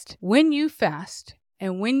when you fast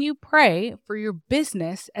and when you pray for your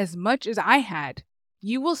business as much as I had,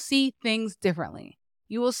 you will see things differently.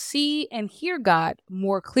 You will see and hear God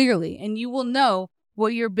more clearly, and you will know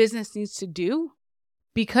what your business needs to do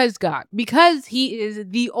because He is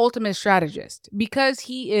the ultimate strategist, because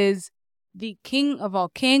He is the King of all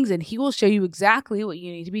kings, and He will show you exactly what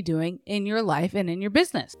you need to be doing in your life and in your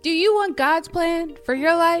business. Do you want God's plan for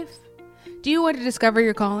your life? Do you want to discover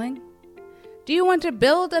your calling? Do you want to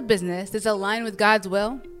build a business that's aligned with God's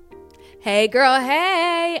will? Hey girl,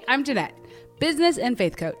 hey! I'm Jeanette, business and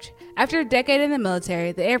faith coach. After a decade in the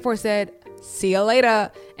military, the Air Force said, see you later,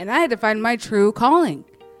 and I had to find my true calling.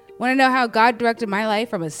 Want to know how God directed my life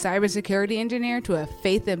from a cybersecurity engineer to a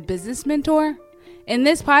faith and business mentor? In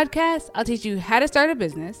this podcast, I'll teach you how to start a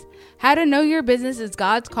business, how to know your business is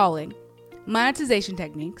God's calling, monetization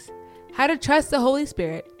techniques, how to trust the Holy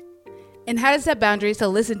Spirit, and how to set boundaries to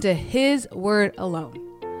listen to His word alone.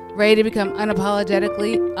 Ready to become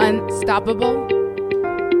unapologetically unstoppable?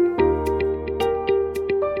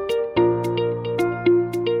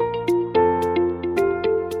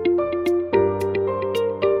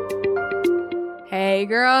 Hey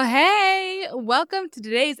girl, hey! Welcome to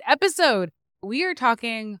today's episode. We are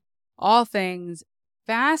talking all things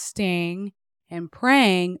fasting and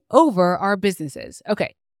praying over our businesses.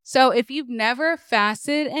 Okay, so if you've never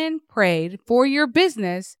fasted and prayed for your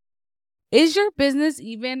business, is your business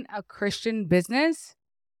even a Christian business?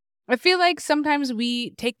 I feel like sometimes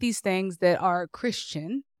we take these things that are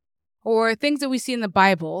Christian or things that we see in the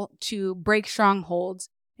Bible to break strongholds,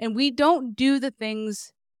 and we don't do the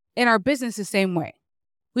things in our business the same way.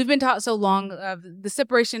 We've been taught so long of the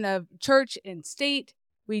separation of church and state.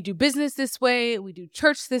 We do business this way, we do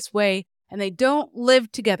church this way, and they don't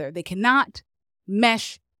live together. They cannot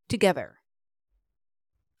mesh together.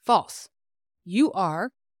 False. You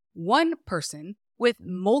are one person with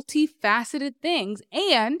multifaceted things,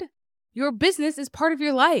 and your business is part of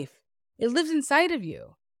your life. It lives inside of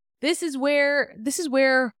you. This is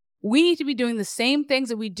where we need to be doing the same things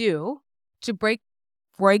that we do to break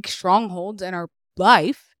strongholds in our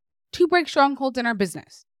life, to break strongholds in our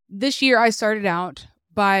business. This year, I started out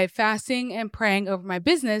by fasting and praying over my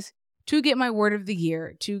business to get my word of the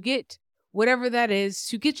year, to get whatever that is,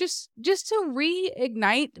 to get just to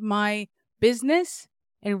reignite my business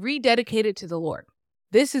and rededicate it to the Lord.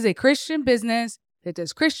 This is a Christian business that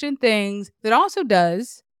does Christian things, that also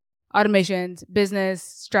does automations, business,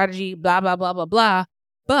 strategy, blah, blah, blah, blah, blah.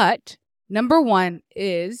 But number one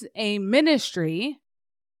is a ministry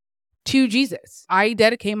to Jesus. I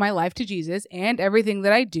dedicate my life to Jesus and everything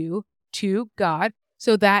that I do to God.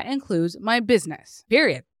 So that includes my business,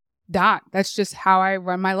 period. That's just how I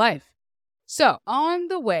run my life. So on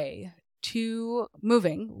the way to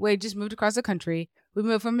moving, we just moved across the country. We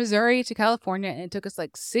moved from Missouri to California, and it took us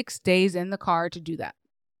like 6 days in the car to do that.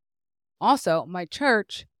 Also, my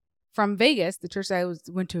church from Vegas, the church I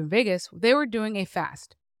went to in Vegas, they were doing a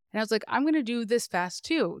fast. And I was like, I'm going to do this fast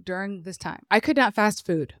too during this time. I could not fast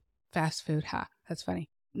food. Fast food, that's funny.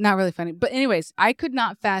 Not really funny. But anyways, I could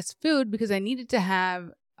not fast food because I needed to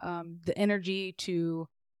have the energy to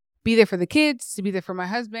be there for the kids, to be there for my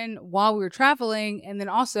husband while we were traveling, and then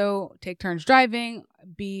also take turns driving,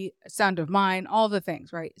 be sound of mind, all the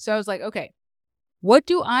things, right? So I was like, okay, what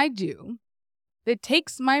do I do that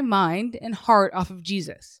takes my mind and heart off of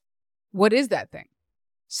Jesus? What is that thing?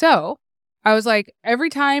 So I was like, every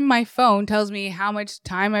time my phone tells me how much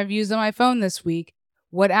time I've used on my phone this week,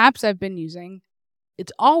 what apps I've been using,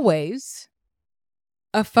 it's always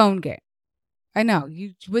a phone game. I know,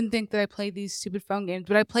 you wouldn't think that I play these stupid phone games,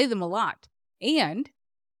 but I play them a lot. And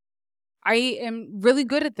I am really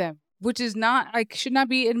good at them, which is not, I should not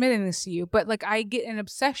be admitting this to you, but like I get an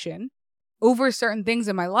obsession over certain things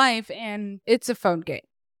in my life, and it's a phone game.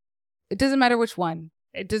 It doesn't matter which one.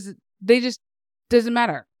 They just doesn't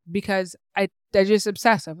matter because I just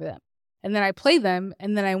obsess over them. And then I play them,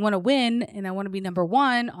 and then I want to win, and I want to be number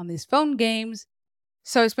one on these phone games.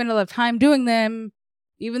 So I spend a lot of time doing them,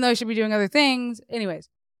 even though I should be doing other things. Anyways,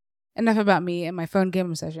 enough about me and my phone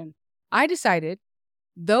game obsession. I decided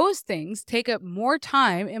those things take up more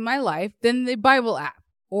time in my life than the Bible app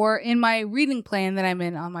or in my reading plan that I'm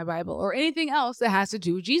in on my Bible or anything else that has to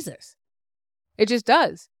do with Jesus. It just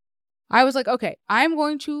does. I was like, okay, I'm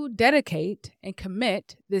going to dedicate and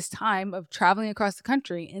commit this time of traveling across the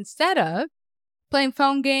country instead of playing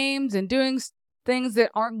phone games and doing things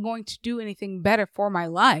that aren't going to do anything better for my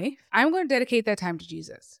life. I'm going to dedicate that time to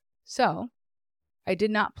Jesus. So I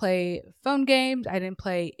did not play phone games. I didn't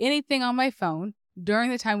play anything on my phone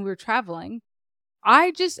during the time we were traveling.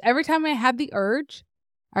 Every time I had the urge,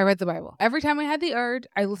 I read the Bible. Every time I had the urge,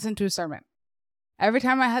 I listened to a sermon. every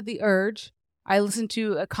time I had the urge, I listened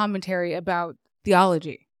to a commentary about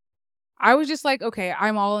theology. I was just like, okay,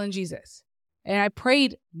 I'm all in Jesus. And I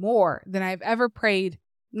prayed more than I've ever prayed,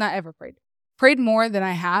 prayed more than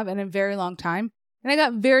I have in a very long time. And I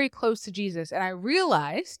got very close to Jesus. And I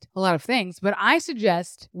realized a lot of things, but I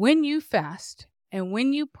suggest when you fast and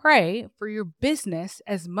when you pray for your business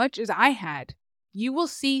as much as I had, you will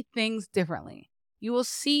see things differently. You will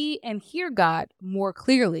see and hear God more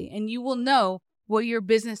clearly, and you will know what your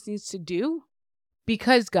business needs to do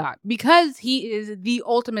because He is the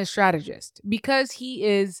ultimate strategist, because He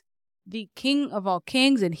is the King of all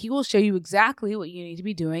kings, and He will show you exactly what you need to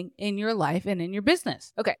be doing in your life and in your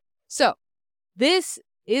business. Okay, so this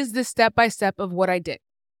is the step-by-step of what I did.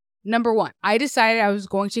 Number 1, I decided I was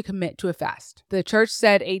going to commit to a fast. The church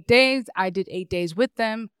said 8 days. I did 8 days with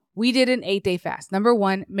them. We did an 8-day fast. Number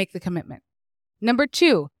 1, make the commitment. Number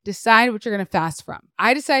 2, decide what you're going to fast from.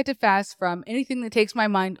 I decided to fast from anything that takes my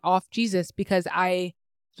mind off Jesus because I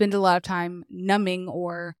spend a lot of time numbing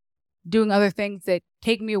or doing other things that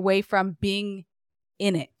take me away from being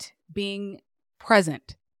in it, being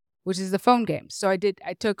present, which is the phone games. So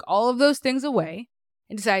I took all of those things away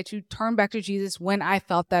and decided to turn back to Jesus when I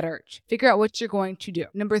felt that urge. Figure out what you're going to do.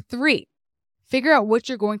 Number 3, figure out what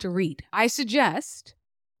you're going to read. I suggest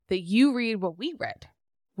that you read what we read,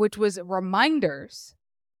 which was reminders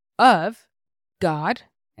of God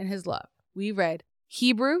and His love. We read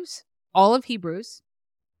Hebrews, all of Hebrews.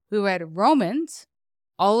 We read Romans,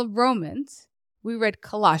 all of Romans. We read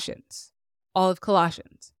Colossians, all of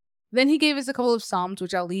Colossians. Then he gave us a couple of Psalms,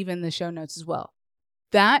 which I'll leave in the show notes as well.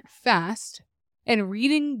 That fast and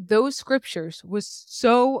reading those scriptures was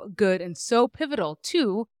so good and so pivotal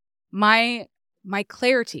to my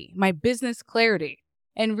clarity, my business clarity,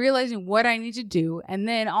 and realizing what I need to do. And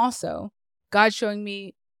then also God showing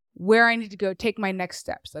me where I need to go take my next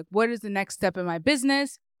steps. Like, what is the next step in my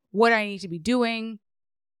business? What I need to be doing.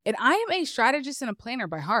 And I am a strategist and a planner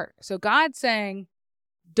by heart. So God saying,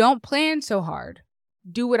 don't plan so hard.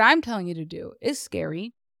 Do what I'm telling you to do is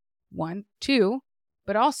scary. 1, 2,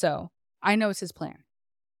 but also I know it's His plan.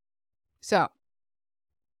 So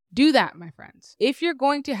do that, my friends. If you're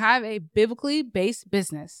going to have a biblically based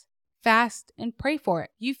business, fast and pray for it.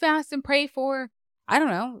 You fast and pray for, I don't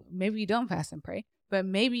know, maybe you don't fast and pray, but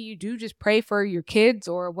maybe you do just pray for your kids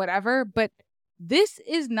or whatever. But this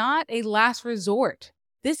is not a last resort.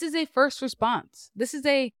 This is a first response. This is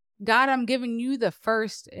a, God, I'm giving you the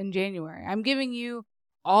 1st in January. I'm giving you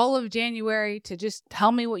all of January to just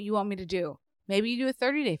tell me what you want me to do. Maybe you do a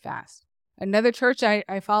 30-day fast. Another church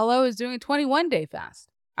I follow is doing a 21-day fast.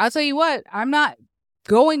 I'll tell you what, I'm not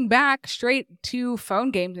going back straight to phone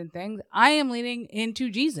games and things. I am leaning into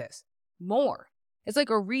Jesus more. It's like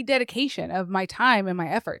a rededication of my time and my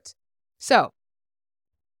efforts. So,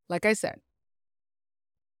 like I said,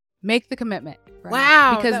 make the commitment. Right?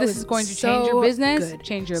 Wow. Because this is going to change your business,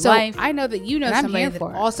 change your life. I know that you know somebody that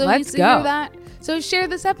also needs to go. hear that. So share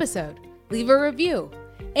this episode. Leave a review.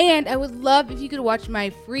 And I would love if you could watch my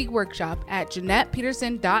free workshop at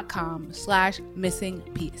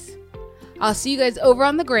JeanettePeterson.com/missingpiece. I'll see you guys over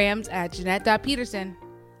on the grams at Jeanette.Peterson.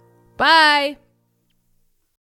 Bye.